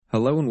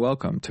Hello and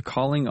welcome to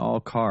Calling All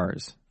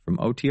Cars from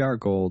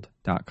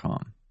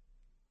OTRGold.com.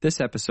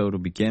 This episode will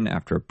begin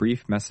after a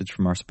brief message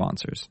from our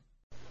sponsors.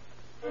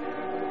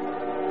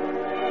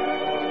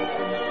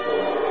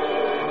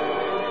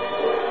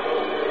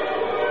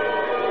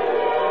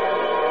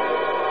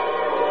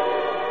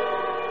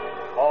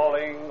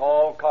 Calling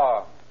All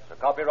Cars, a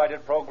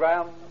copyrighted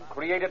program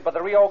created by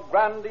the Rio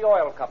Grande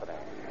Oil Company.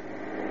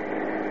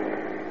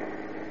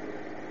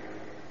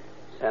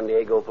 San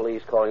Diego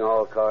Police calling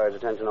all cars.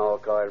 Attention all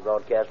cars.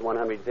 Broadcast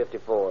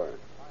 154.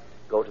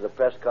 Go to the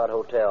Prescott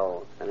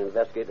Hotel and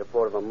investigate the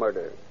report of a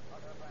murder.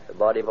 The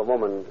body of a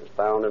woman is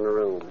found in a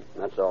room.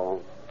 That's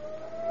all.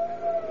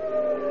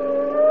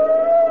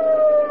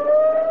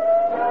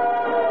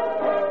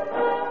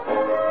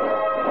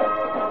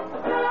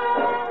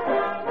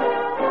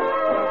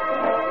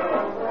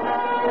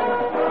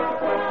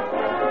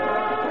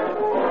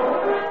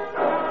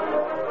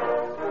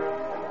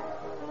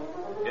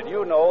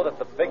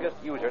 The biggest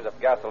users of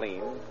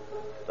gasoline,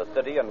 the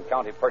city and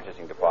county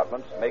purchasing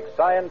departments, make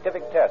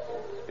scientific tests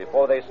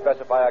before they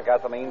specify a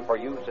gasoline for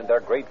use in their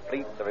great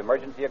fleets of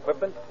emergency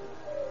equipment.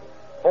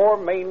 4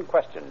 main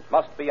questions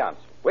must be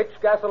answered. Which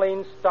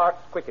gasoline starts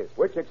quickest?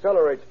 Which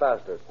accelerates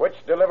fastest? Which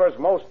delivers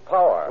most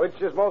power?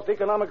 Which is most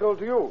economical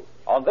to you?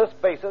 On this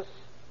basis,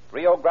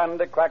 Rio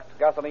Grande cracked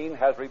gasoline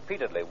has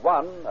repeatedly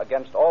won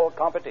against all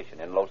competition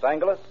in Los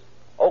Angeles,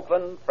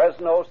 Oakland,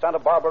 Fresno, Santa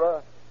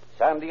Barbara,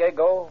 San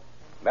Diego,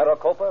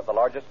 Maricopa, the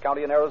largest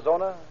county in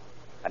Arizona,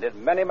 and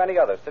in many, many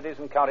other cities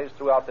and counties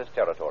throughout this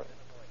territory.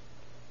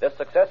 This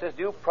success is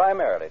due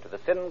primarily to the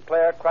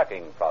Sinclair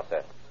cracking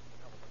process.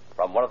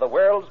 From one of the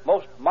world's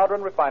most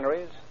modern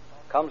refineries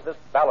comes this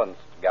balanced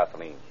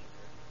gasoline.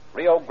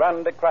 Rio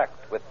Grande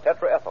cracked with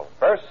tetraethyl.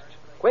 First,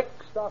 quick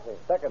starting.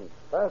 Second,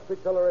 fast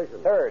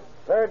acceleration. Third,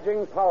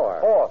 surging power.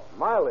 Fourth,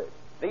 mileage.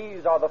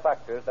 These are the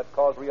factors that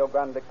cause Rio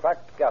Grande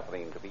cracked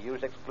gasoline to be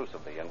used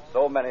exclusively in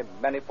so many,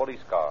 many police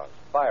cars,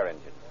 fire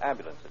engines,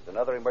 ambulances, and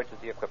other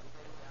emergency equipment.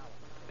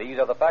 These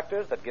are the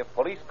factors that give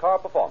police car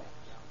performance.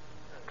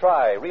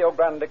 Try Rio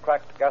Grande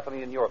cracked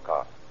gasoline in your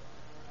car.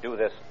 Do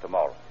this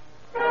tomorrow.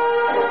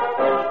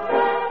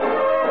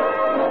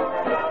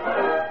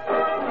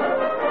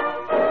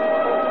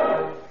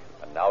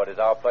 And now it is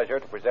our pleasure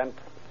to present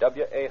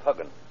W.A.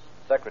 Huggins,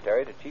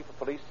 Secretary to Chief of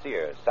Police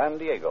Sears, San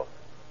Diego.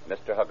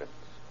 Mr. Huggins.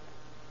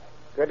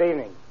 Good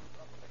evening.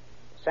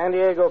 San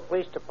Diego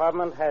Police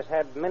Department has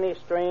had many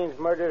strange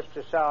murders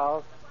to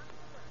solve,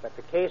 but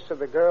the case of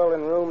the girl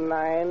in room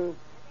 9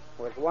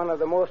 was one of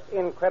the most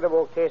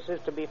incredible cases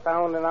to be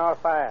found in our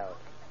files.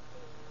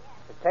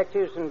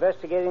 Detectives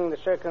investigating the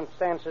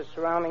circumstances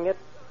surrounding it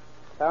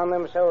found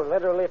themselves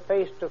literally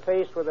face to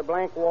face with a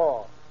blank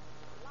wall.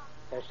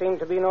 There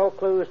seemed to be no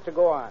clues to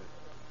go on,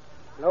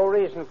 no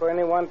reason for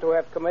anyone to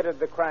have committed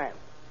the crime.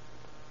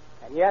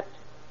 And yet,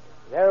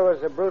 there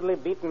was the brutally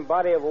beaten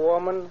body of a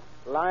woman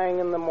lying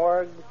in the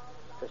morgue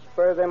to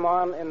spur them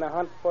on in the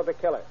hunt for the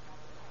killer.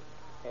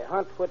 A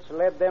hunt which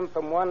led them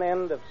from one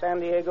end of San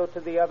Diego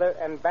to the other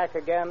and back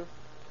again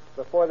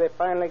before they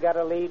finally got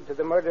a lead to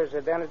the murderer's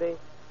identity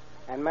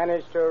and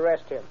managed to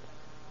arrest him.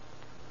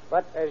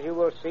 But, as you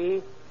will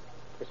see,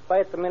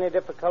 despite the many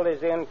difficulties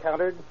they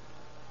encountered,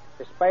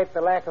 despite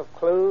the lack of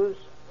clues,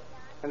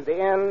 in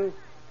the end,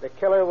 the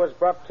killer was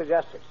brought to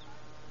justice,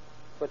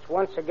 which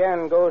once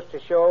again goes to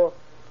show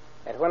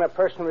that when a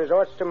person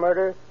resorts to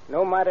murder,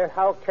 no matter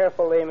how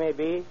careful they may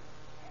be,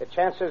 the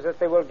chances that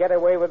they will get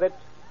away with it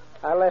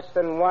are less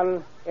than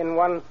 1 in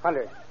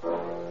 100.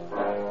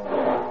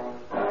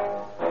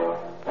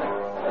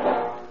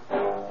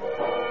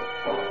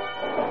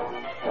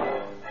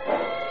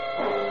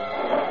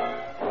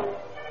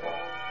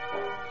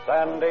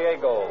 San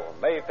Diego,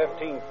 May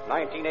 15th,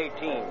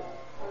 1918.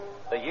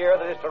 The year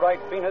that is to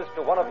write Venus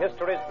to one of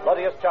history's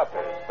bloodiest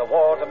chapters, the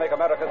war to make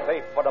America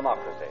safe for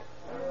democracy.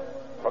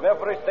 From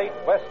every state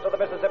west of the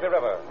Mississippi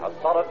River, a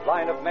solid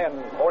line of men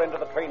pour into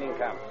the training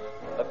camps,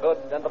 the good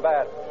and the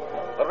bad,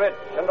 the rich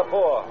and the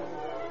poor,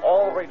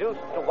 all reduced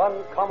to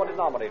one common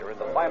denominator in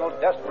the final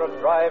desperate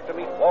drive to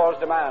meet war's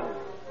demands.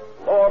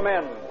 More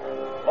men,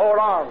 more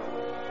arms.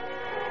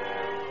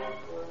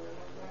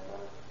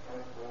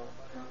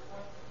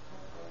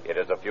 It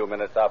is a few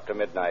minutes after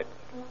midnight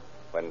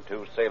when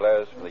 2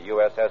 sailors from the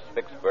USS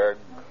Vicksburg,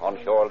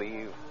 on shore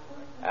leave,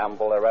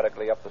 amble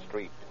erratically up the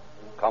street,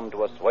 come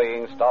to a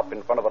swaying stop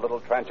in front of a little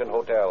transient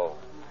hotel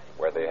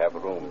where they have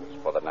rooms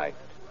for the night.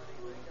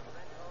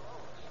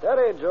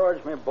 Steady,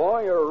 George, my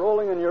boy. You're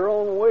rolling in your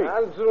own weight.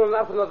 I'm doing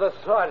nothing of the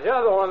sort.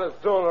 You're the one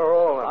that's doing the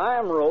rolling. I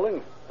am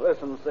rolling.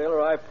 Listen,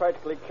 sailor, I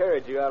practically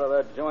carried you out of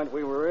that joint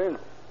we were in.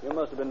 You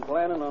must have been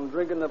planning on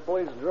drinking the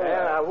place dry.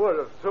 Yeah, I would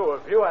have, too.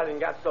 If you hadn't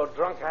got so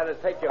drunk, I'd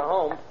have taken you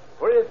home.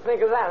 What do you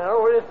think of that, huh?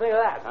 What do you think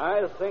of that?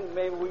 I think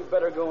maybe we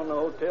better go in the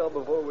hotel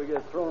before we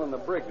get thrown in the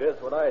brig.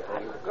 That's what I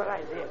think. That's a good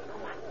idea.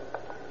 Come on.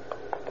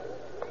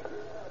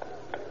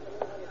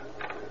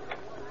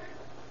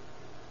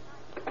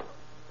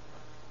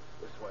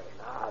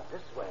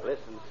 This way.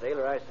 Listen,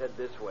 sailor, I said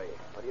this way.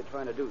 What are you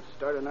trying to do,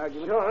 start an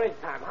argument? Sure,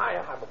 anytime. Hi.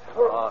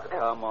 Oh,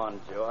 come on,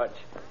 George.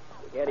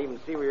 can't even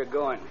see where you're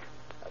going.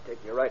 I'll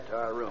take you right to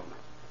our room.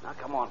 Now,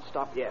 come on,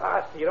 stop yet.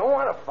 You don't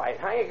want to fight,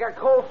 huh? You got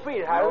cold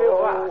feet. How do you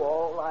want?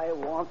 All I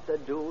want to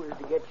do is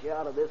to get you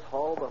out of this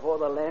hall before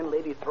the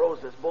landlady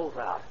throws us both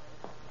out.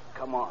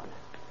 Come on.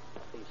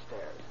 These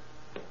stairs.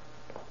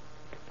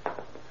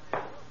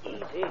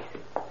 Easy.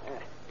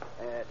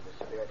 That's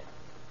the spirit.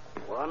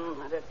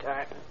 One at a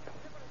time.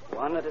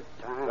 One at a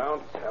time.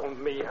 Don't tell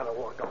me how to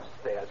walk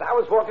upstairs. I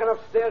was walking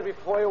upstairs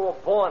before you were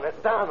born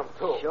and down them,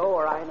 too.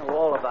 Sure, I know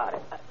all about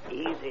it.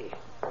 Easy.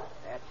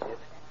 That's it.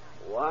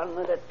 One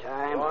at a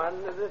time.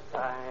 One at a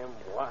time.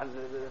 One at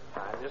a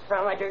time. You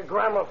sound like a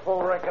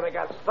gramophone record that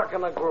got stuck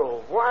in a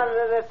groove. One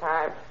at a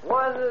time.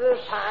 One at a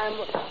time.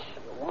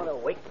 You want to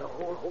wake the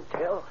whole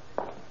hotel?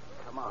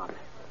 Come on.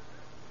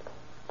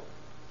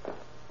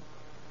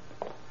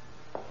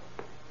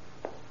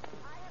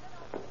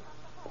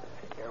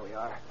 Here we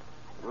are.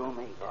 Room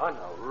 8. Oh,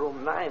 no.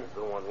 Room 9's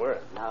the one we're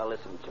in. Now,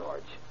 listen,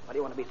 George. What do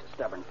you want to be so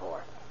stubborn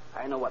for?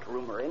 I know what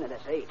room we're in, and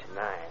it's 8.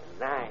 9.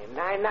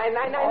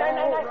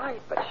 All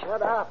right, but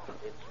shut up.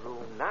 It's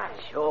room 9.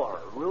 Sure,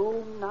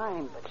 room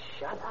 9, but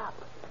shut up.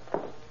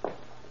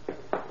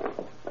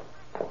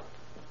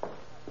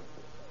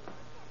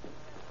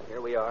 Here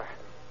we are.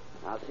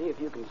 Now, see if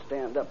you can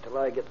stand up till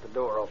I get the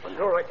door open.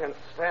 Sure I can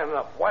stand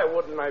up. Why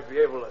wouldn't I be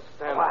able to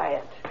stand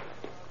Quiet. up?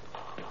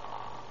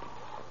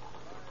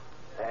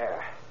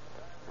 There.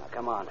 Now,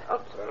 come on.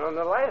 I'll turn on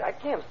the light. I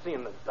can't see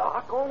in the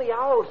dark. Only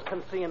owls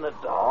can see in the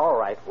dark. All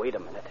right, wait a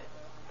minute.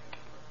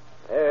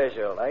 There's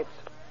your lights.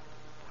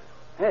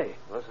 Hey.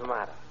 What's the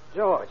matter?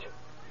 George,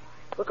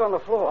 look on the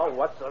floor. Oh,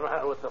 what's the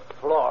matter with the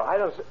floor? I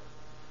don't see...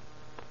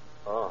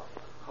 Oh.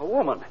 A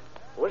woman.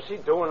 What's she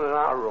doing in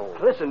our room?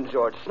 Listen,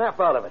 George, snap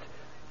out of it.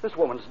 This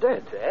woman's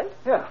dead. Dead?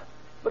 Yeah.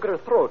 Look at her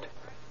throat.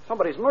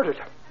 Somebody's murdered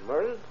her.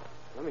 Murdered?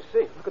 Let me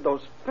see. Look at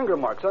those finger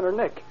marks on her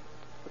neck.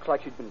 Looks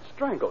like she'd been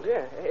strangled.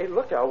 Yeah. Hey,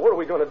 look, Al, what are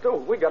we going to do?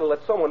 We got to let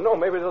someone know.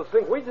 Maybe they'll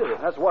think we did it.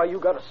 That's why you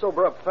got to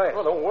sober up fast.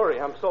 Oh, don't worry.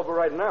 I'm sober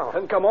right now.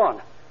 Then come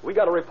on. We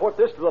got to report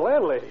this to the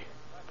landlady.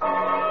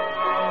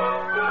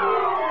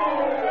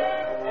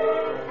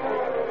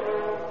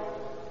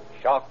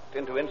 Shocked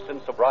into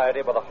instant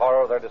sobriety by the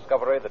horror of their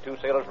discovery, the two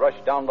sailors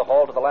rushed down the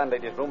hall to the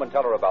landlady's room and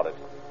tell her about it.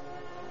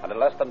 And in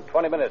less than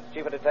 20 minutes,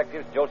 Chief of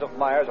Detectives Joseph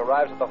Myers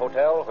arrives at the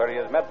hotel, where he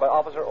is met by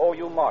Officer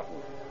O.U.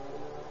 Martin.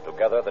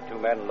 Together, the two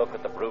men look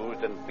at the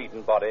bruised and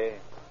beaten body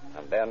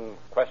and then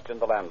question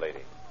the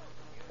landlady.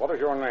 What is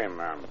your name,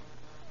 ma'am?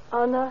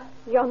 Anna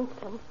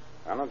Johnson.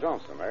 Anna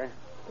Johnson, eh?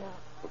 Yeah.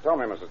 Well, tell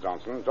me, Mrs.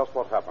 Johnson, just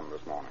what happened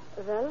this morning.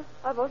 Well,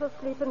 I was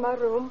asleep in my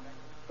room.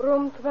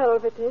 Room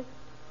 12 it is.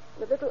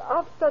 A little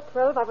after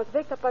 12, I was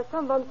waked up by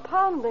someone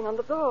pounding on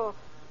the door.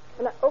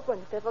 When I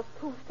opened it, there was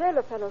 2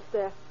 sailor fellows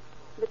there.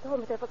 They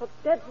told me there was a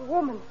dead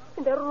woman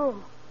in their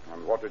room.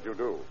 And what did you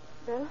do?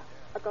 Well,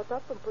 I got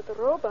up and put the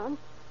robe on.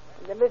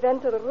 And then we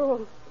went to the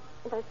room.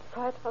 And I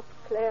saw it was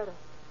Clara.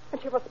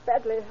 And she was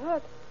badly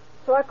hurt.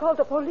 So I called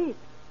the police.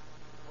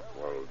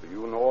 Well, do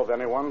you know of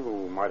anyone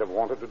who might have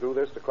wanted to do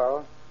this to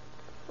Clara?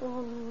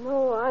 Oh,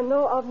 no, I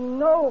know of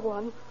no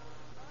one.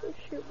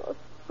 She was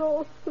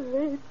so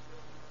sweet.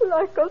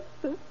 Like a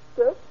sister.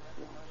 Oh,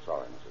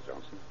 sorry, Mrs.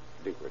 Johnson.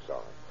 Deeply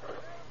sorry.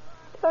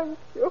 Thank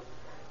you.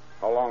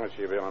 How long has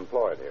she been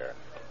employed here?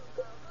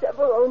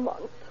 Several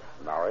months.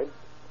 Married?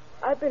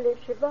 I believe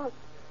she was.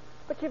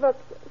 But she was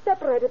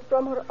separated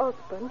from her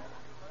husband.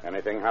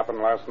 Anything happened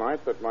last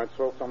night that might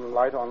throw some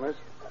light on this?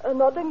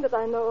 Nothing that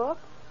I know of.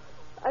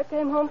 I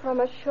came home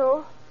from a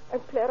show,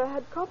 and Clara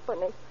had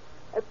company.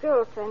 A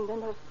girlfriend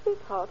and her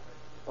sweetheart.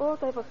 Oh,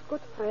 they was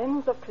good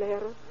friends of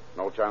Clara's.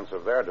 No chance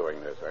of their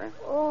doing this, eh?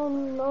 Oh,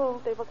 no,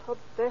 they was her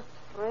best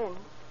friends.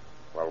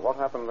 Well, what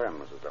happened then,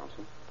 Mrs.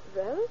 Johnson?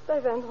 Well, they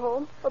went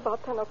home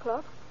about 10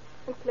 o'clock,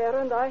 and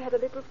Clara and I had a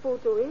little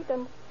food to eat,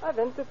 and I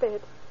went to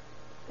bed.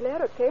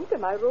 Clara came to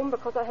my room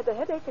because I had a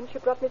headache, and she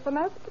brought me some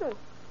aspirin.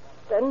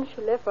 Then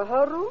she left for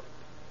her room,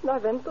 and I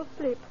went to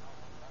sleep.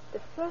 The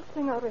first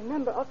thing I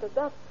remember after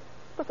that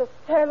was the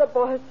sailor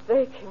boys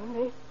waking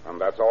me. And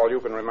that's all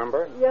you can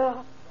remember?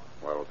 Yeah.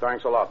 Well,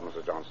 thanks a lot,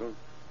 Mrs. Johnson.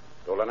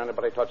 Don't let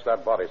anybody touch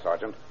that body,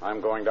 Sergeant.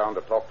 I'm going down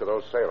to talk to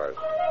those sailors.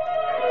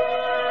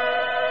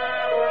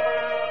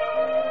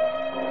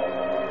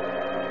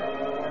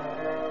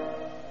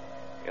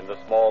 In the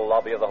small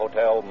lobby of the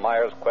hotel,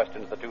 Myers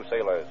questions the two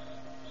sailors,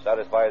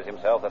 satisfies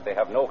himself that they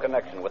have no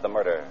connection with the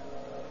murder.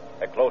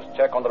 A close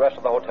check on the rest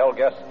of the hotel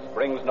guests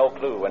brings no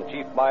clue, and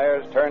Chief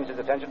Myers turns his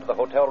attention to the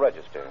hotel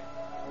register.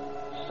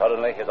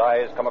 Suddenly, his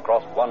eyes come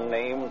across one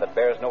name that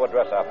bears no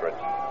address after it.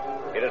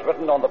 It is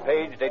written on the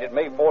page dated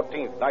May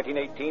 14th,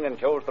 1918, and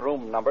shows the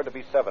room number to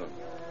be 7.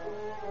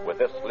 With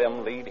this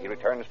slim lead, he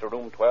returns to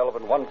room 12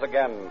 and once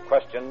again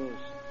questions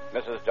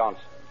Mrs.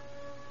 Johnson.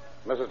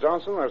 Mrs.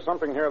 Johnson, there's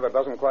something here that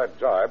doesn't quite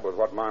jibe with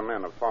what my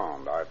men have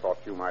found. I thought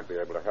you might be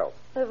able to help.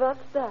 What's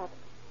that?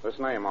 This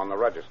name on the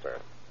register.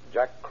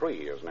 Jack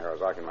Cree, as near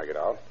as I can make it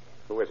out.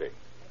 Who is he?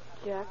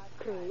 Jack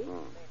Cree?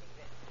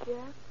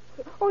 Jack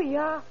Cree. Oh,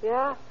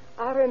 yeah.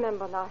 I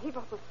remember now. He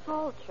was a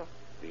soldier.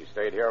 He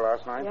stayed here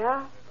last night?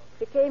 Yeah.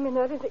 He came in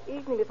early in the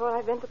evening before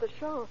I went to the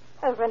show.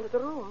 I rented a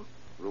room.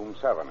 Room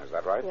 7, is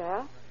that right?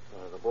 Yeah?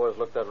 The boys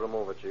looked that room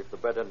over, Chief. The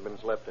bed hadn't been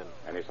slept in.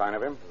 Any sign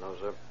of him? No,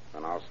 sir.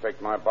 Then I'll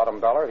stake my bottom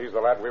dollar. He's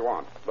the lad we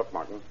want. Look,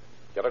 Martin,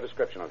 get a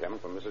description of him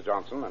from Mrs.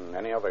 Johnson and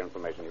any other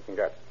information you can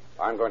get.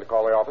 I'm going to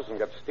call the office and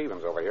get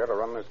Stevens over here to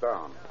run this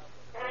down.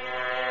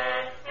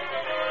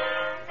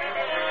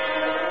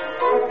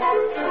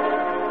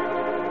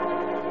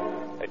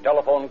 A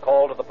telephone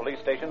call to the police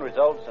station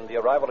results in the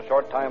arrival a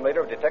short time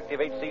later of Detective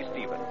H.C.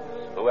 Stevens,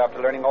 who,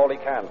 after learning all he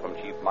can from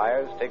Chief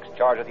Myers, takes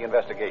charge of the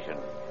investigation.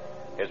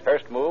 His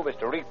first move is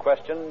to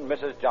re-question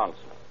Mrs.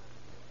 Johnson.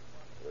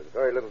 There's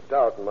very little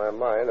doubt in my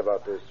mind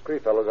about this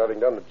Screefellow's having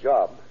done the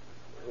job.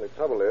 The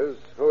trouble is,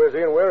 who is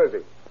he and where is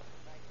he?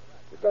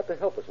 You've got to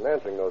help us in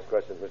answering those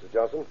questions, Mrs.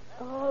 Johnson.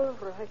 All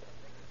right.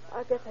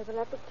 I guess I will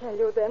have to tell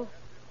you then.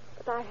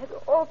 But I had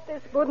hoped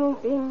this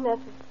wouldn't be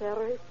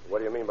necessary. What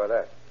do you mean by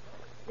that?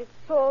 This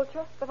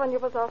soldier, the one you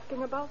was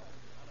asking about,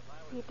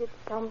 he did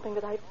something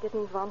that I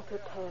didn't want to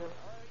tell.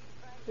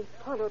 He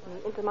followed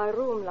me into my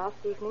room last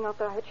evening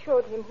after I had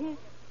showed him. He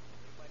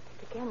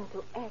began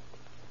to act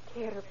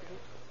terribly.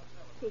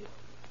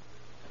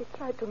 He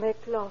tried to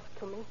make love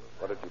to me.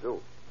 What did you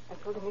do? I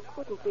told him he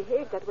couldn't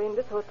behave that way in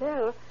this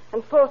hotel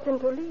and forced him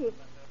to leave.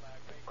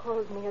 He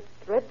called me a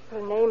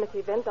dreadful name as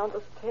he went down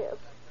the stairs.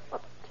 A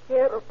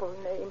terrible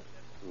name.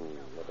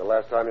 Was the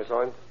last time you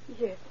saw him?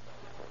 Yes.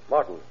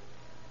 Martin,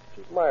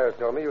 Chief Myers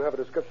told me you have a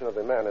description of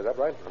the man. Is that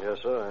right? Yes,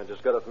 sir. I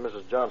just got it from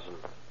Mrs. Johnson.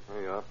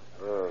 There you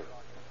are.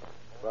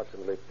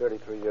 Approximately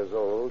 33 years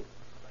old,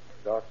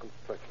 dark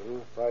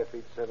complexion, 5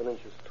 feet 7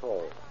 inches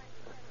tall.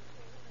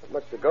 Not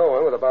much to go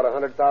on with about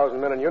 100,000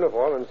 men in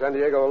uniform in San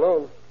Diego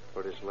alone.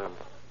 Pretty slim.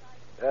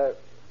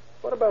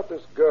 What about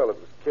this girl that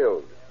was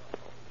killed?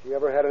 She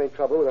ever had any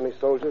trouble with any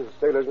soldiers or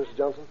sailors, Mrs.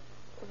 Johnson?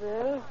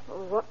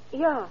 Well,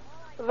 yeah.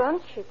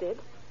 Once she did.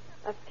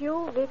 A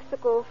few weeks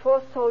ago,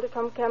 4 soldiers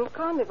from Camp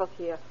Conway was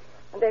here,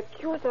 and they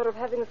accused her of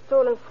having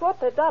stolen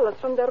 $40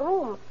 from their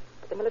room.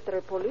 The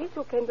military police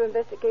who came to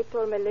investigate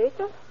told me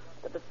later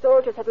that the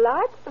soldiers had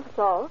lied. That's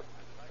all.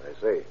 I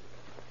see.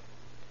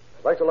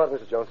 Thanks a lot,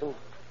 Mrs. Johnson.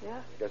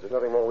 Yeah? Guess there's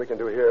nothing more we can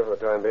do here for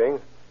the time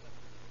being.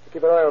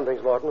 Keep an eye on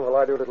things, Martin, while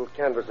I do a little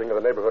canvassing of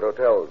the neighborhood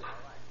hotels.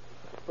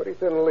 Pretty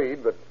thin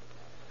lead, but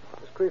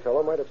this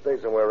Screeffellow might have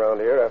stayed somewhere around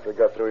here after he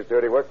got through his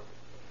dirty work.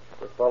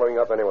 We're following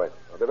up anyway.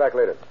 I'll be back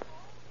later.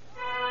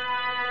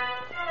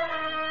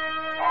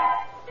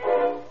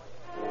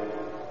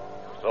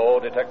 So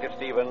Detective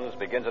Stevens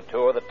begins a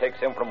tour that takes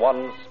him from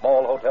one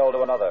small hotel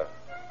to another,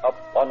 up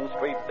one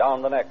street,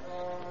 down the next.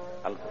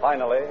 And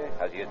finally,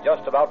 as he is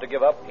just about to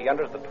give up, he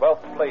enters the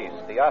 12th place,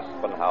 the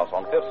Aspen House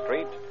on 5th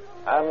Street,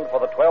 and for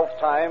the 12th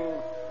time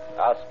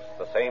asks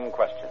the same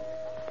question.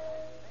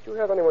 Did you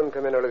have anyone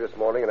come in early this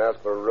morning and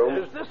ask for a room?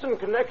 Is this in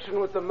connection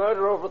with the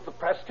murder over at the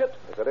Prescott?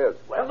 Yes, it is.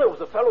 Well, there was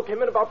a fellow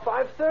came in about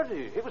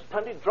 5:30. He was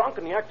plenty drunk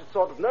and he acted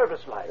sort of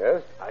nervous-like.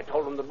 Yes? I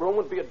told him the room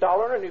would be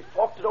 $1 and he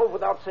forked it over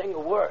without saying a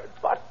word.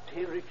 But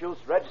he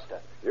refused to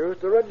register.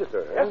 Used to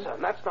register, eh? Yes, sir,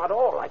 and that's not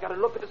all. I got a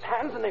look at his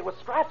hands and they were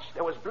scratched.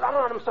 There was blood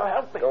on them, so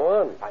help me.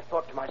 Go on. I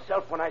thought to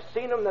myself when I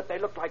seen them that they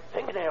looked like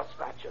fingernail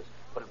scratches.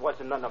 But it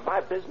wasn't none of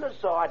my business,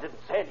 so I didn't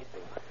say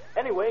anything.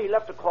 Anyway, he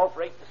left a call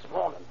for 8 this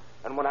morning.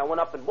 And when I went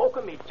up and woke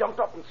him, he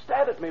jumped up and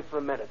stared at me for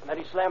a minute. And then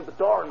he slammed the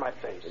door in my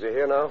face. Is he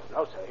here now?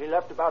 No, sir. He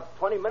left about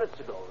 20 minutes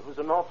ago. It was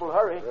an awful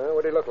hurry.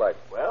 What did he look like?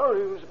 Well,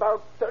 he was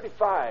about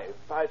 35.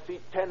 5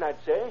 feet 10, I'd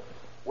say.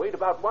 Weighed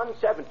about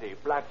 170.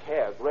 Black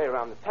hair, gray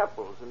around the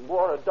temples. And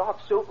wore a dark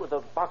suit with a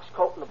box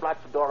coat and a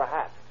black fedora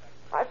hat.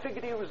 I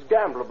figured he was a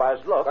gambler by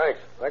his look. Thanks.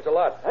 Thanks a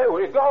lot. Hey,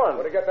 where you going? I'm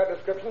going to get that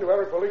description to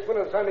every policeman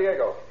in San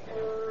Diego.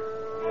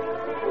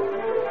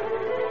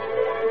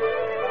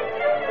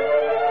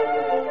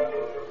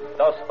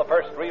 Thus, the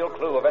first real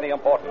clue of any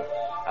importance,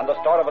 and the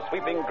start of a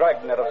sweeping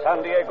dragnet of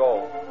San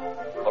Diego.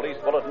 Police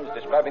bulletins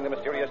describing the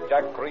mysterious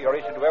Jack Cree are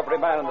issued to every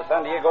man in the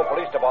San Diego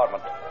Police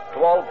Department,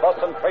 to all bus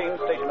and train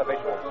station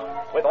officials,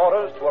 with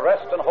orders to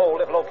arrest and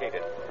hold if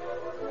located.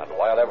 And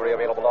while every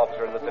available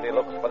officer in the city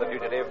looks for the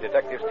fugitive,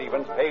 Detective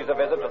Stevens pays a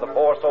visit to the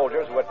 4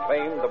 soldiers who had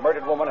claimed the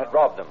murdered woman had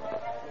robbed them.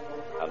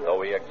 And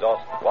though he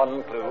exhausts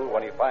one clue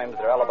when he finds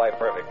their alibi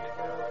perfect,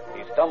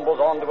 he stumbles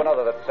on to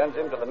another that sends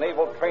him to the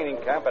Naval Training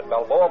Camp at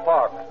Balboa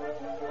Park,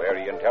 where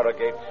he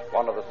interrogates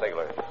one of the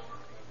sailors.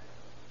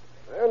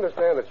 I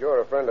understand that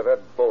you're a friend of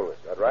Ed Bolus,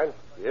 is that right?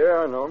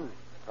 Yeah, I know him.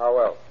 How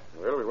well?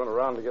 Well, we went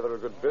around together a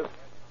good bit.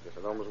 Guess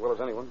I know him as well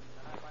as anyone.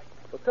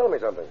 Well, tell me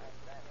something.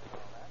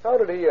 How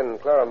did he and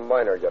Clara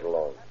Minor get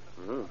along?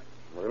 Mm-hmm.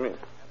 What do you mean?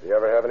 Did you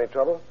ever have any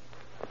trouble?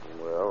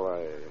 Well,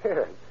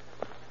 Here,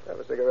 have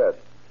a cigarette.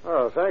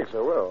 Oh, thanks,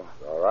 I will.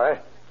 All right.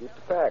 Keep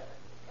the pack.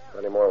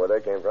 Plenty more where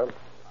they came from.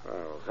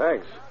 Oh,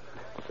 thanks.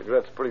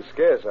 Cigarettes are pretty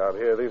scarce out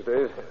here these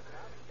days.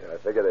 Yeah, I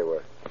figured they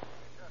were.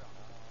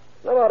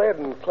 How about Ed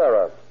and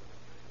Clara?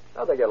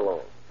 How'd they get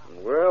along?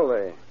 Well,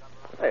 they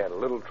had a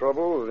little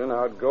trouble. You know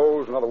how it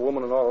goes, another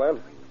woman and all that.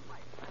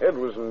 Ed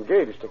was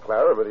engaged to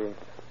Clara, but he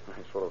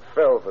sort of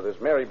fell for this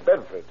Mary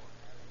Bedford.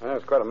 It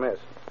was quite a mess.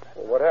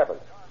 Well, what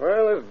happened?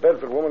 Well, this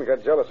Bedford woman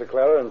got jealous of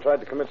Clara and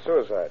tried to commit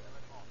suicide.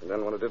 And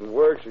then when it didn't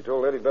work, she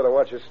told Ed he'd better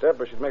watch his step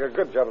or she'd make a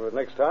good job of it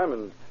next time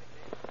and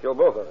kill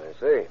both of them. I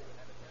see.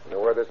 You know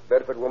where this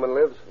Bedford woman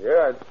lives?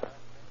 Yeah.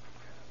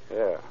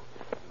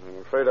 I'm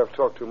afraid I've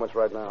talked too much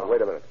right now.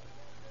 Wait a minute.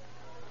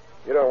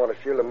 You don't want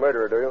to shield a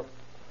murderer, do you?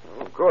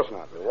 Well, of course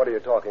not. What are you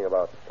talking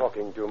about?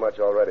 Talking too much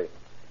already.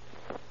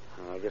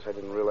 I guess I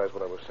didn't realize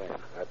what I was saying.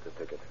 That's the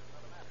ticket.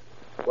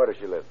 Where does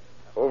she live?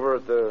 Over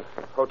at the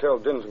Hotel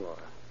Dinsmore.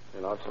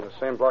 You know, it's in the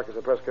same block as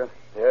the Prescott.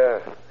 Yeah.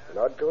 An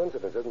odd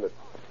coincidence, isn't it?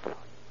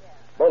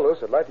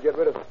 Bolus would like to get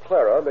rid of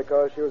Clara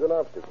because she was an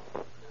obstacle.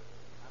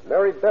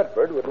 Mary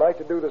Bedford would like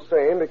to do the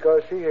same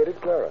because she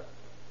hated Clara.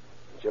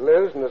 She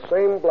lives in the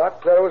same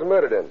block Clara was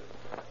murdered in.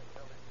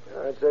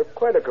 I'd say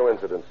quite a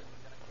coincidence.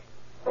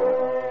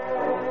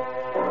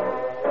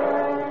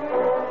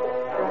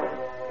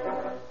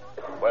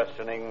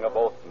 Questioning of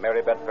both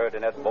Mary Bedford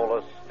and Ed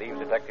Bolus leaves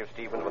Detective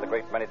Stevens with a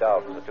great many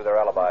doubts as to their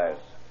alibis.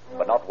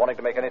 But not wanting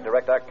to make any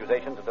direct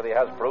accusations until he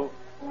has proof,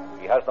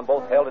 he has them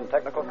both held in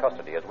technical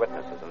custody as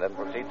witnesses and then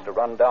proceeds to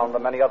run down the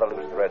many other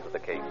loose threads of the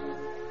case.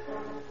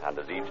 And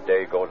as each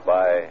day goes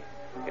by,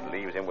 it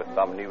leaves him with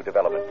some new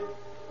development.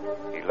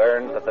 He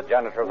learns that the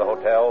janitor of the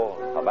hotel,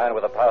 a man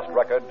with a past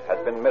record, has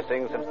been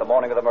missing since the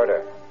morning of the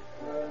murder.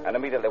 And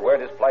immediately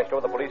word is flashed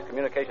over the police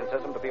communication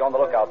system to be on the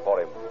lookout for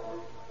him.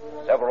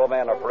 Several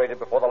men are paraded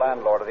before the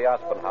landlord of the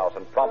Aspen House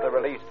and promptly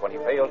released when he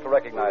fails to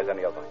recognize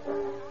any of them.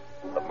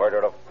 The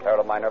murder of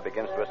Clara Minor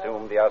begins to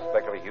assume the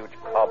aspect of a huge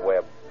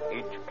cobweb,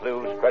 each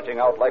clue stretching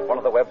out like one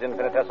of the web's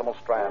infinitesimal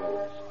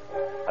strands.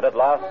 And at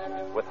last,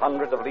 with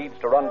hundreds of leads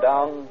to run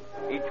down,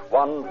 each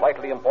one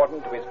vitally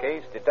important to his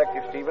case,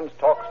 Detective Stevens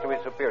talks to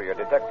his superior,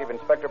 Detective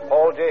Inspector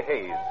Paul J.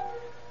 Hayes,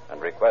 and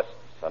requests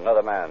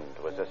another man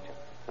to assist him.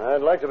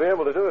 I'd like to be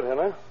able to do it,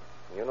 Henry.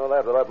 You know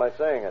that without my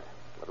saying it.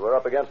 But we're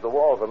up against the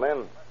wall for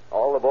men.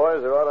 All the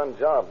boys are out on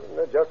jobs. Isn't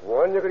there just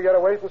one you could get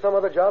away from some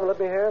other job and let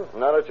me have?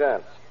 Not a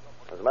chance.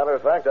 As a matter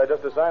of fact, I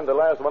just assigned the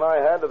last one I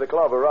had to the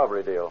Clover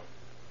robbery deal.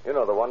 You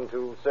know the one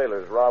 2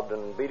 sailors robbed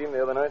and beat him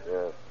the other night?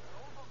 Yeah.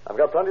 I've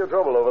got plenty of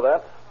trouble over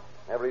that.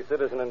 Every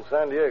citizen in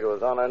San Diego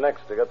is on our necks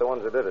to get the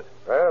ones who did it.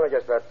 Well, I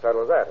guess that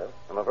settles that, huh?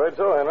 I'm afraid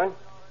so, Henry.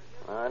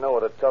 I know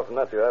what a tough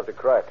nut you have to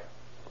crack.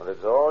 But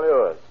it's all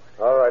yours.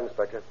 All right,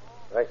 Inspector.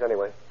 Thanks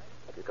anyway.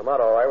 If you come out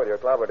all right with your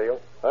Clover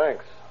deal.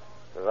 Thanks.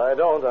 If I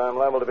don't, I'm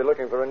liable to be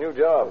looking for a new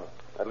job.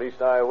 At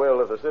least I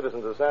will if the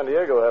citizens of San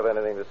Diego have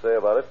anything to say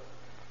about it.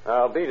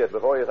 I'll beat it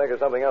before you think of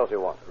something else you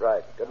want.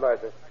 Right. Good night,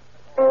 sir.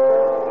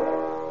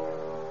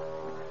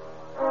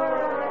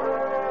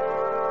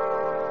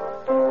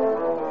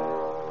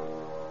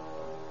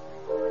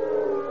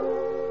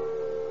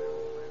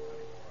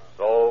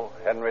 So,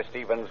 Henry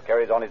Stevens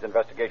carries on his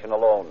investigation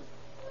alone.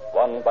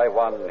 One by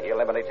one, he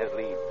eliminates his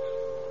leads.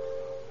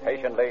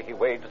 Patiently, he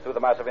wades through the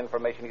mass of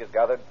information he has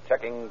gathered,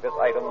 checking this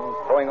item,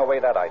 throwing away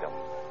that item.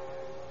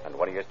 And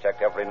when he has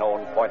checked every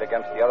known point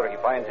against the other, he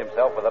finds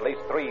himself with at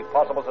least 3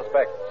 possible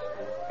suspects.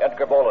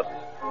 Edgar Bolus,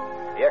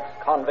 the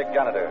ex-convict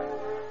janitor,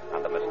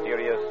 and the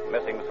mysterious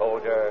missing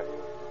soldier,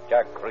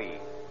 Jack Cree.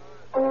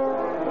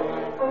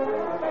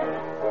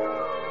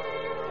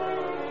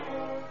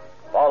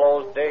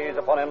 Follows days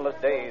upon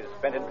endless days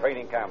spent in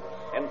training camps,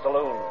 in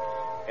saloons,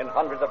 in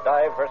hundreds of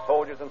dives where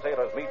soldiers and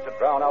sailors meet to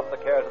drown out the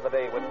cares of the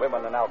day with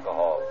women and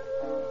alcohol.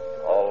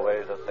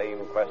 Always the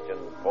same question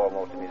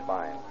foremost in his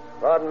mind.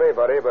 Pardon me,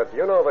 buddy, but do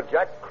you know of a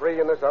Jack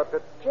Cree in this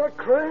outfit? Jack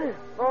Cree?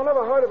 Oh,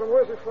 never heard of him.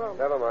 Where's he from?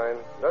 Never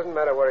mind. Doesn't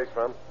matter where he's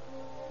from.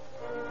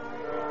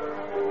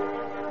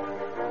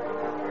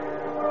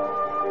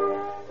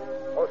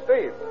 Oh,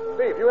 Steve.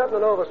 Steve, you happen to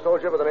know of a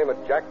soldier by the name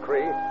of Jack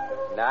Cree?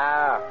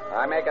 Nah,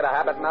 I make it a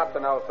habit not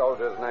to know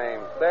soldiers'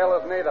 names.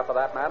 Sailors neither, for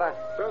that matter.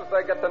 As soon as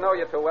they get to know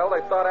you too well,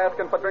 they start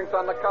asking for drinks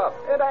on the cuff.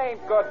 It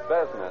ain't good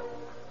business.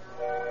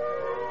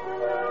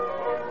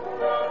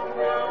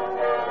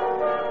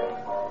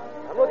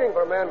 I'm looking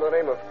for a man by the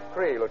name of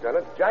Cree,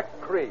 Lieutenant. Jack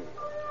Cree.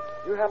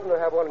 You happen to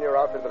have one in your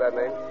outfit with that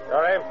name?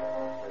 Sorry.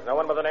 There's no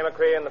one by the name of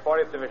Cree in the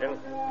 40th Division.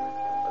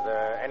 Was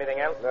there anything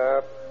else?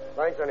 No.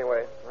 Thanks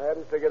anyway. I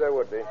hadn't figured there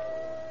would be.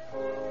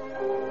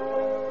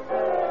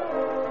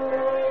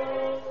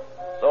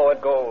 So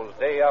it goes,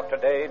 day after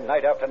day,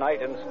 night after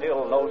night, and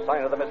still no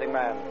sign of the missing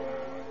man.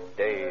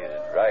 Days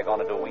drag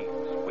on into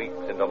weeks,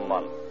 weeks into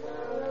months.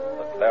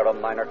 The Clara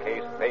Minor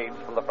case fades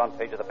from the front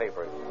page of the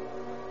papers.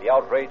 The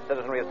outraged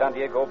citizenry of San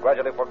Diego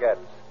gradually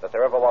forgets that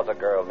there ever was a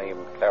girl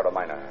named Clara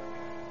Minor.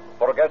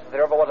 Forgets that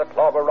there ever was a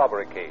Clover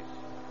robbery case.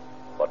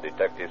 But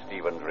Detective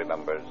Stevens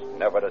remembers.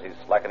 Never does he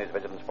slacken his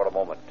vigilance for a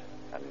moment,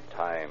 and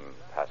time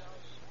passes.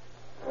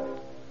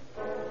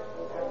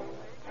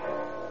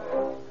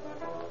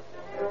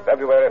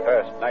 February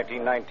 1st,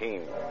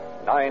 1919.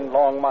 9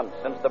 long months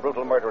since the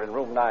brutal murder in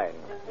Room 9.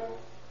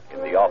 In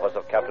the office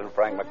of Captain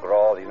Frank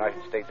McGraw, the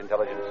United States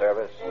Intelligence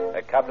Service,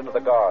 a captain of the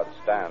guard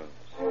stands.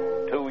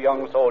 2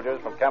 young soldiers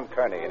from Camp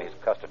Kearney in his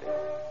custody.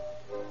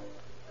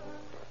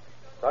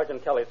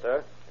 Sergeant Kelly,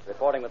 sir.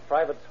 Reporting with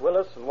Privates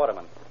Willis and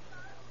Waterman.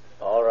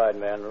 All right,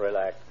 men,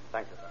 relax.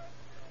 Thank you, sir.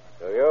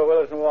 So you're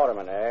Willis and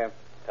Waterman, eh?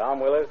 Tom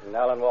Willis and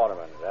Alan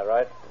Waterman. Is that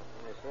right?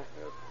 Yes, sir.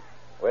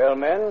 Well,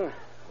 men,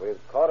 we've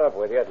caught up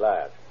with you at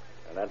last.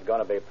 And that's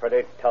going to be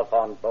pretty tough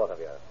on both of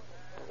you.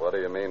 What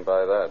do you mean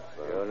by that,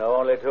 sir? You know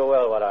only too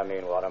well what I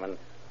mean, Waterman.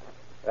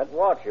 That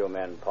watch you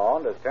men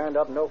pawned has turned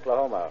up in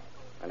Oklahoma.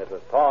 And it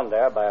was pawned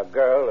there by a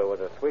girl who was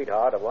a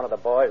sweetheart of one of the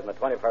boys in the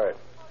 21st.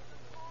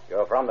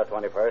 You're from the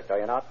 21st, are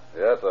you not?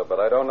 Yes, sir,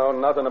 but I don't know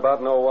nothing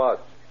about no watch.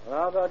 Well,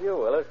 how about you,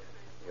 Willis?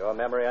 Your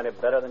memory any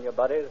better than your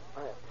buddy's?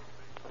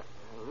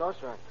 No,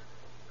 sir.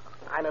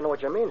 I don't know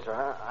what you mean,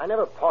 sir. I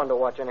never pawned a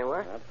watch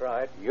anywhere. That's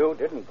right. You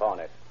didn't pawn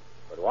it.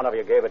 But one of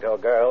you gave it to a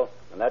girl,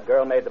 and that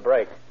girl made the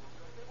break.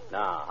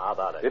 Now, how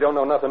about it? You don't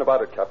know nothing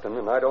about it, Captain,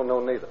 and I don't know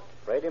neither.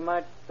 Afraid he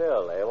might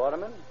spill, eh,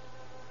 Waterman?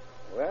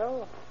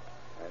 Well,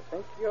 I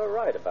think you're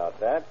right about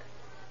that.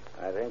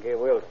 I think he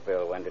will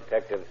spill when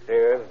Detective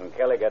Sears and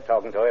Kelly get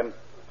talking to him.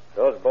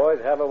 Those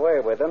boys have a way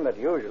with them that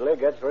usually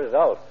gets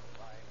results.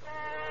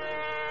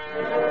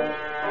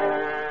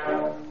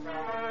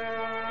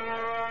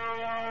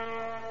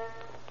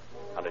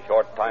 And a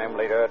short time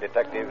later,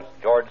 Detectives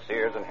George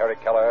Sears and Harry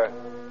Keller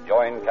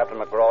join Captain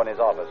McGraw in his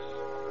office,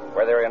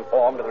 where they're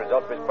informed of the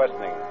results of his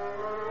questioning.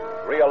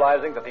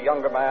 Realizing that the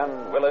younger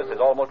man, Willis, is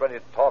almost ready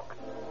to talk,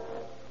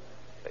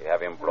 they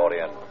have him brought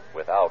in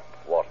without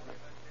Waterman.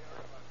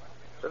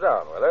 Sit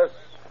down, Willis.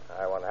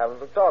 I want to have a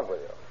little talk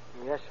with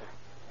you. Yes,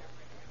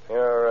 sir.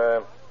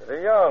 You're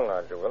pretty young,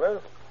 aren't you,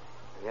 Willis?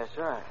 Yes,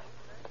 sir. I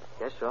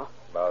guess so.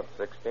 About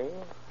 16?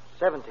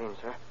 17,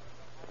 sir.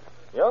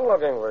 Young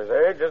looking for his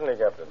age, isn't he,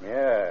 Captain?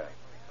 Yeah.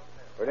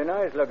 Pretty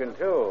nice looking,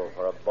 too,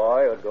 for a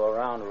boy who'd go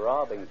around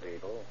robbing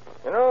people.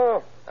 You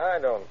know, I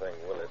don't think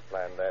Willis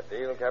planned that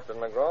deal, Captain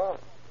McGraw.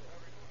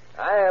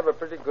 I have a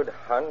pretty good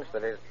hunch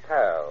that his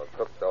pal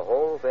cooked the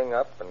whole thing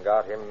up and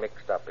got him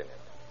mixed up in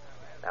it.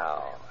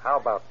 Now, how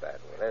about that,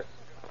 Willis?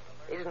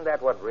 Isn't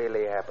that what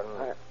really happened?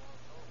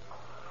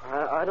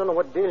 I don't know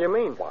what deal you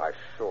mean. Why,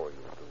 sure you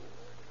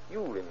do.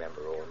 You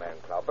remember old man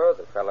Clobber,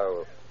 the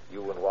fellow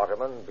you and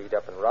Waterman beat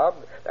up and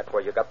robbed? That's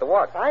where you got the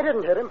watch. I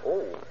didn't hit him.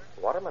 Oh,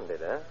 Waterman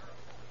did, huh?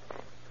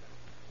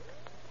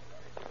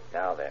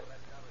 Now then,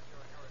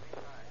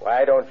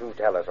 why don't you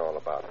tell us all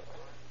about it?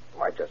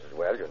 Might just as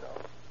well, you know.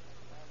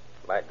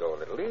 Might go a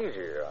little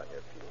easier on you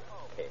if you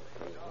came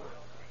clean.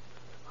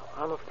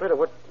 I'm afraid of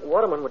what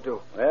Waterman would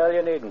do. Well,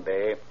 you needn't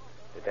be.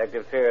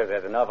 Detective Sears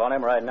has enough on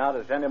him right now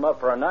to send him up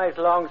for a nice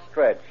long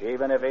stretch,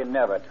 even if he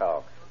never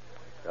talks.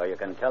 So you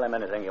can tell him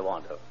anything you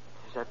want to.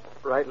 Is that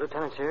right,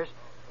 Lieutenant Sears?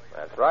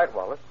 That's right,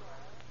 Wallace.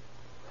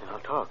 Then I'll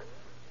talk.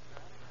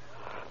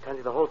 I'll tell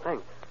you the whole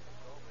thing.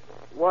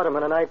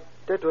 Waterman and I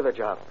did do the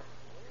job.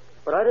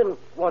 But I didn't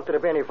want there to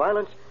be any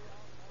violence.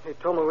 He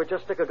told me we'd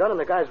just stick a gun in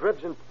the guy's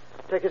ribs and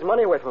take his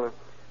money away from him.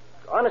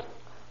 Honest,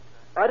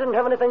 I didn't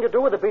have anything to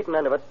do with the beating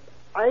end of it.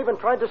 I even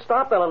tried to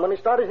stop Ellen when he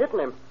started hitting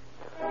him.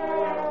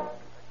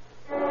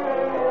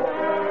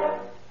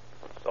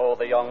 So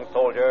the young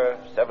soldier,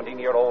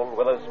 17-year-old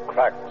Willis,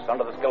 cracks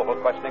under the skillful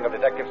questioning of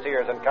Detective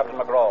Sears and Captain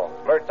McGraw,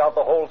 blurts out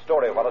the whole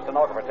story while a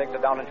stenographer takes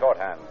it down in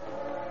shorthand.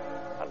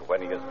 And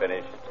when he is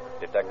finished,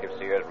 Detective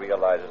Sears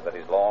realizes that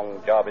his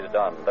long job is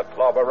done. The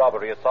Clobber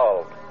robbery is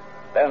solved.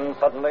 Then,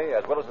 suddenly,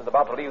 as Willis is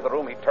about to leave the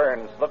room, he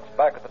turns, looks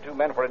back at the two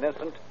men for an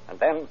instant, and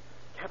then...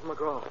 Captain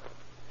McGraw.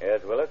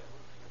 Yes, Willis?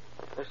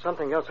 There's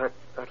something else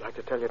I'd like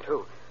to tell you,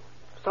 too.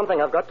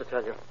 Something I've got to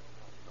tell you.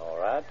 All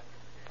right.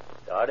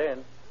 Start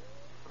in.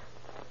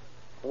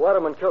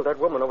 Waterman killed that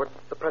woman over at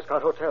the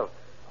Prescott Hotel.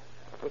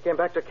 He came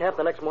back to camp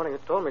the next morning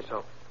and told me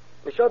so.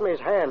 He showed me his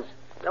hands.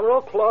 They were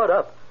all clawed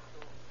up.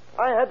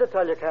 I had to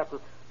tell you, Captain.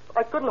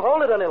 I couldn't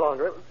hold it any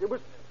longer. It was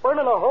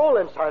burning a hole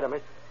inside of me.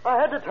 I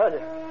had to tell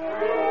you.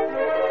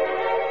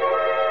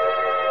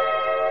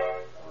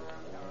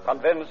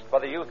 Convinced by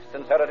the youth's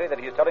sincerity that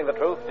he is telling the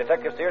truth,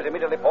 Detective Sears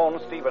immediately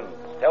phones Stevens,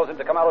 tells him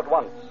to come out at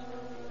once.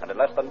 And in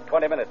less than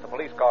 20 minutes, the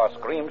police car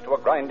screams to a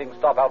grinding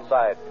stop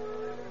outside.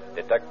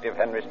 Detective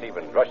Henry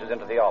Stevens rushes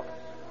into the office.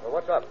 Well,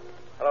 what's up?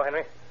 Hello,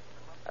 Henry.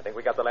 I think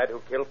we got the lad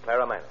who killed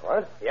Clara Manning.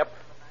 What? Yep.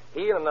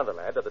 He and another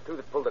lad are the two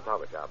that pulled the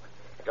Clobber job.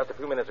 Just a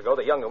few minutes ago,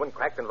 the younger one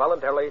cracked and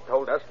voluntarily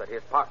told us that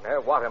his partner,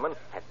 Waterman,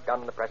 had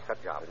done the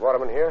Prescott job. Is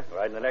Waterman here?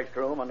 Right in the next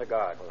room under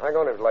guard. Well, hang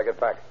on until I get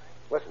back.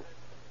 Listen.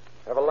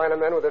 Have a line of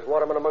men with this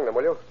Waterman among them,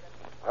 will you?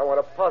 I want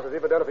a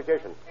positive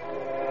identification.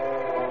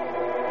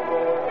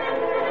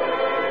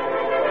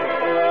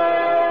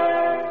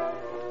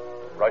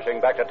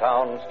 Rushing back to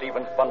town,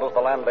 Stevens bundles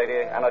the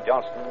landlady, Anna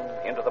Johnston,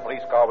 into the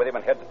police car with him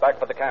and heads back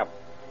for the camp.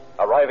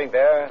 Arriving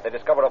there, they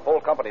discover a full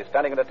company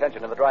standing at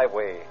attention in the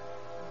driveway.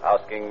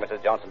 Asking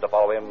Mrs. Johnson to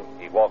follow him,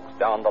 he walks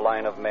down the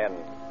line of men.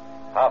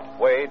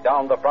 Halfway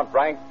down the front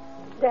rank...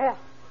 There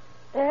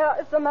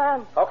is the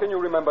man. How can you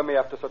remember me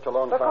after such a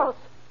long time? Because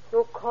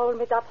you called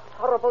me that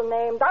horrible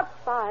name. That's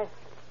why.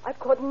 I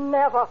could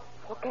never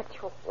forget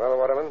you. Well,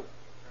 Waterman,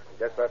 I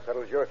guess that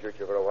settles your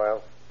future for a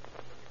while.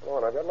 Come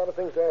on, I've got a lot of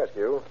things to ask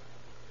you.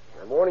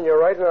 I'm warning you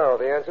right now,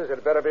 the answers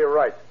had better be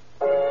right.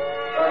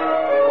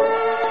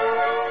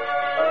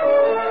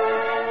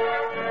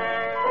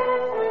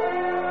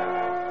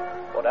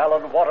 But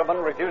Alan Waterman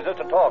refuses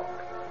to talk.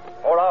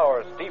 For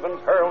hours, Stevens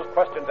hurls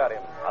questions at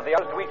him, and the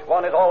answer to each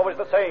one is always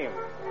the same.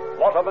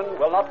 Waterman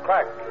will not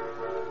crack.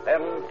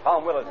 Then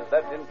Tom Willis is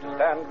led in to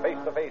stand face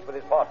to face with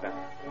his partner.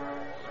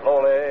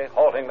 Slowly,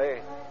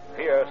 haltingly,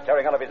 fear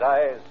staring out of his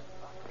eyes,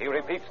 he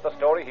repeats the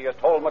story he has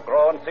told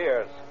McGraw and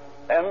Sears.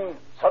 Then,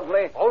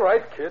 suddenly... All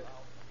right, kid.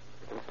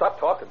 You can stop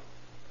talking.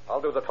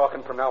 I'll do the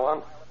talking from now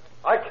on.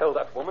 I killed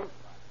that woman.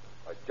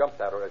 I jumped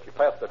at her as she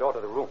passed the door to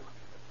the room.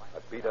 I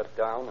beat her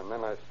down, and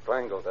then I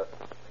strangled her.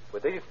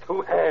 With these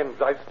two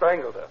hands, I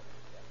strangled her.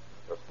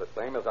 Just the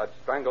same as I'd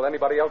strangle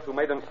anybody else who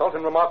made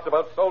insulting remarks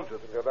about soldiers.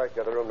 Go back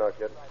to the room now,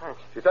 kid.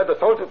 Thanks. She said the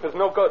soldiers was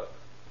no good.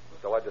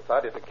 So I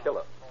decided to kill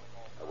her.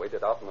 I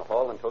waited out in the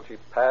hall until she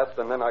passed,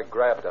 and then I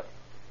grabbed her.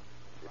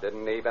 She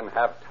didn't even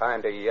have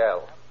time to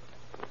yell.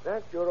 Is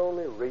that your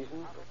only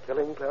reason for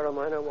killing Clara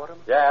Minor,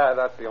 Waterman? Yeah,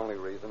 that's the only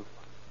reason.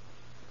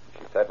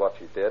 She said what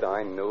she did.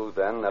 I knew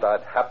then that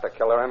I'd have to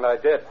kill her, and I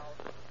did.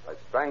 I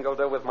strangled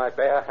her with my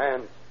bare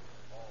hands.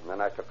 And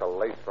then I took a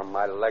lace from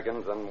my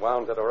leggings and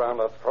wound it around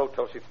her throat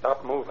till she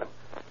stopped moving.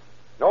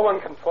 No one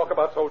can talk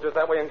about soldiers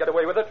that way and get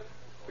away with it,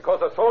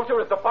 because a soldier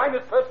is the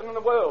finest person in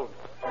the world.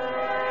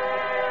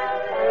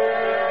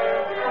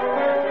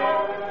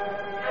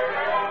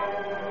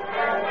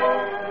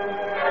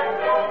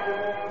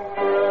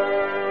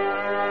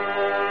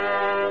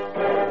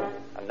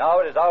 And now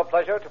it is our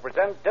pleasure to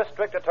present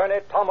District Attorney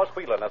Thomas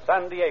Whelan of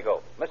San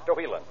Diego. Mr.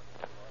 Whelan.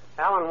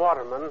 Alan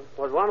Waterman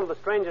was one of the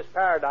strangest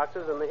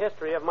paradoxes in the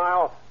history of my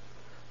office.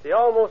 The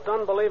almost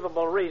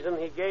unbelievable reason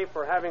he gave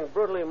for having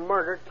brutally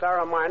murdered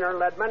Clara Minor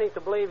led many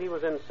to believe he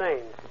was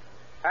insane.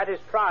 At his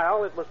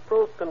trial, it was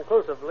proved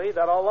conclusively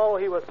that although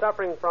he was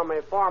suffering from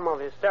a form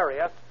of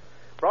hysteria,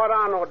 brought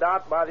on, no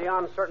doubt, by the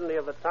uncertainty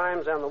of the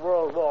times and the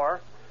World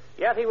War,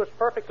 yet he was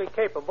perfectly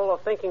capable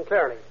of thinking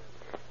clearly.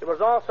 It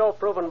was also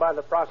proven by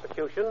the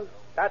prosecution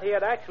that he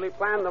had actually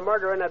planned the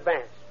murder in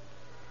advance.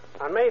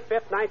 On May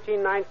 5th,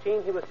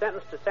 1919, he was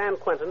sentenced to San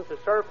Quentin to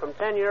serve from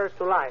 10 years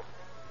to life.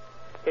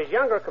 His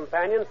younger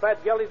companion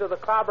pled guilty to the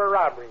Clobber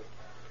robbery,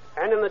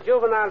 and in the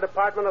juvenile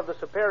department of the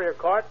Superior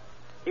Court,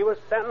 he was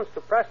sentenced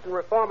to Preston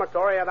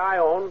Reformatory at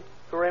Ione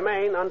to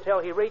remain until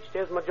he reached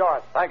his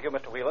majority. Thank you,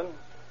 Mr. Whelan.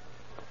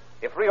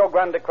 If Rio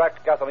Grande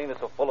cracked gasoline is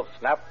so full of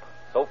snap,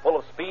 so full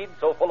of speed,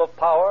 so full of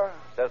power,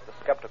 says the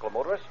skeptical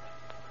motorist,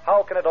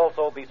 how can it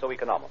also be so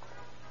economical?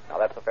 Now,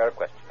 that's a fair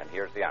question, and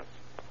here's the answer.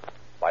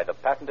 By the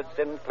patented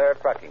Sinclair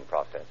cracking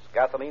process,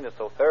 gasoline is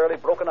so thoroughly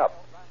broken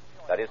up,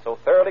 that is, so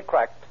thoroughly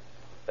cracked,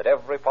 that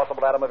every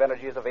possible atom of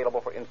energy is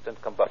available for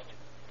instant combustion.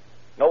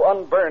 No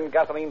unburned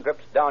gasoline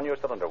drips down your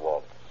cylinder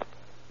walls.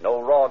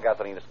 No raw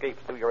gasoline escapes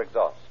through your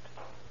exhaust.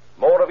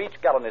 More of each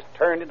gallon is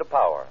turned into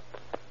power.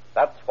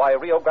 That's why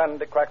Rio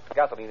Grande cracked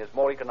gasoline is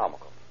more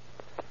economical.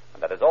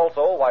 And that is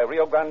also why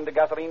Rio Grande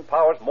gasoline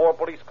powers more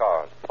police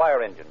cars,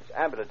 fire engines,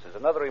 ambulances,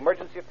 and other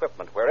emergency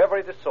equipment wherever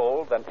it is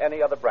sold than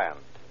any other brand.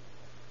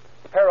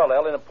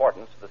 Parallel in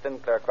importance to the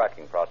Sinclair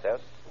cracking process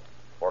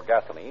for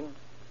gasoline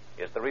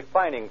is the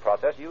refining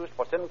process used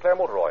for Sinclair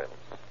motor oils.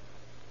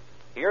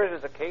 Here it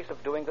is a case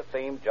of doing the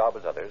same job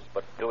as others,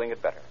 but doing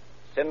it better.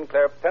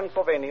 Sinclair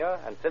Pennsylvania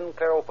and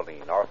Sinclair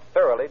Opaline are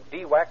thoroughly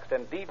de-waxed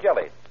and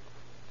de-jellied.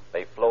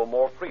 They flow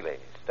more freely,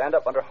 stand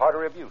up under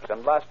harder abuse,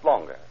 and last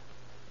longer.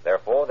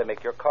 Therefore, they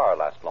make your car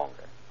last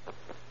longer.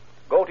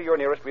 Go to your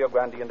nearest Rio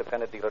Grande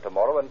independent dealer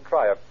tomorrow and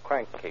try a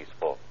crankcase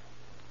full.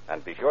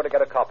 And be sure to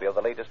get a copy of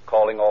the latest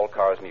Calling All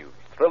Cars news,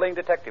 thrilling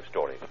detective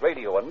stories,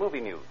 radio and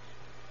movie news,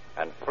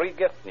 and free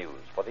gift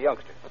news for the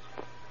youngsters.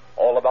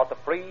 All about the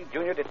free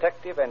Junior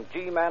Detective and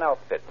G-Man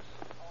outfits.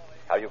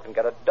 How you can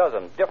get a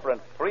dozen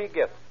different free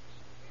gifts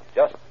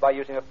just by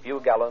using a few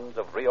gallons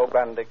of Rio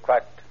Grande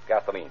cracked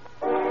gasoline.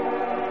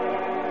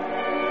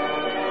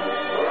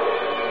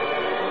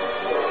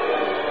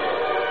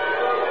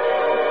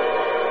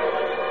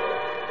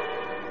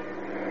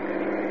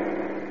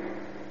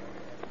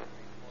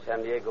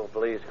 San Diego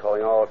police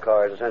calling all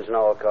cars. Attention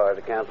all cars.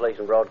 A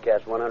cancellation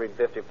broadcast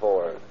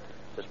 154.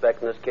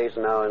 Suspect in this case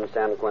now in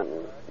San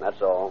Quentin.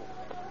 That's all.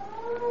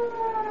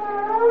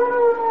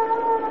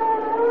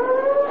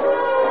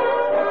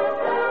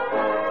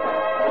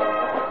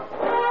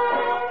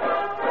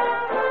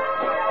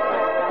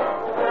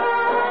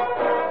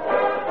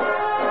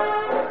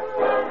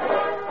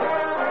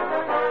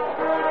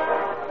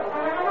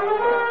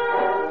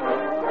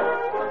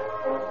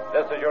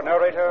 This is your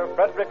narrator,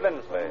 Frederick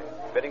Lindsley,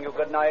 bidding you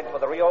good night for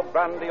the Rio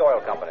Grande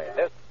Oil Company.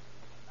 This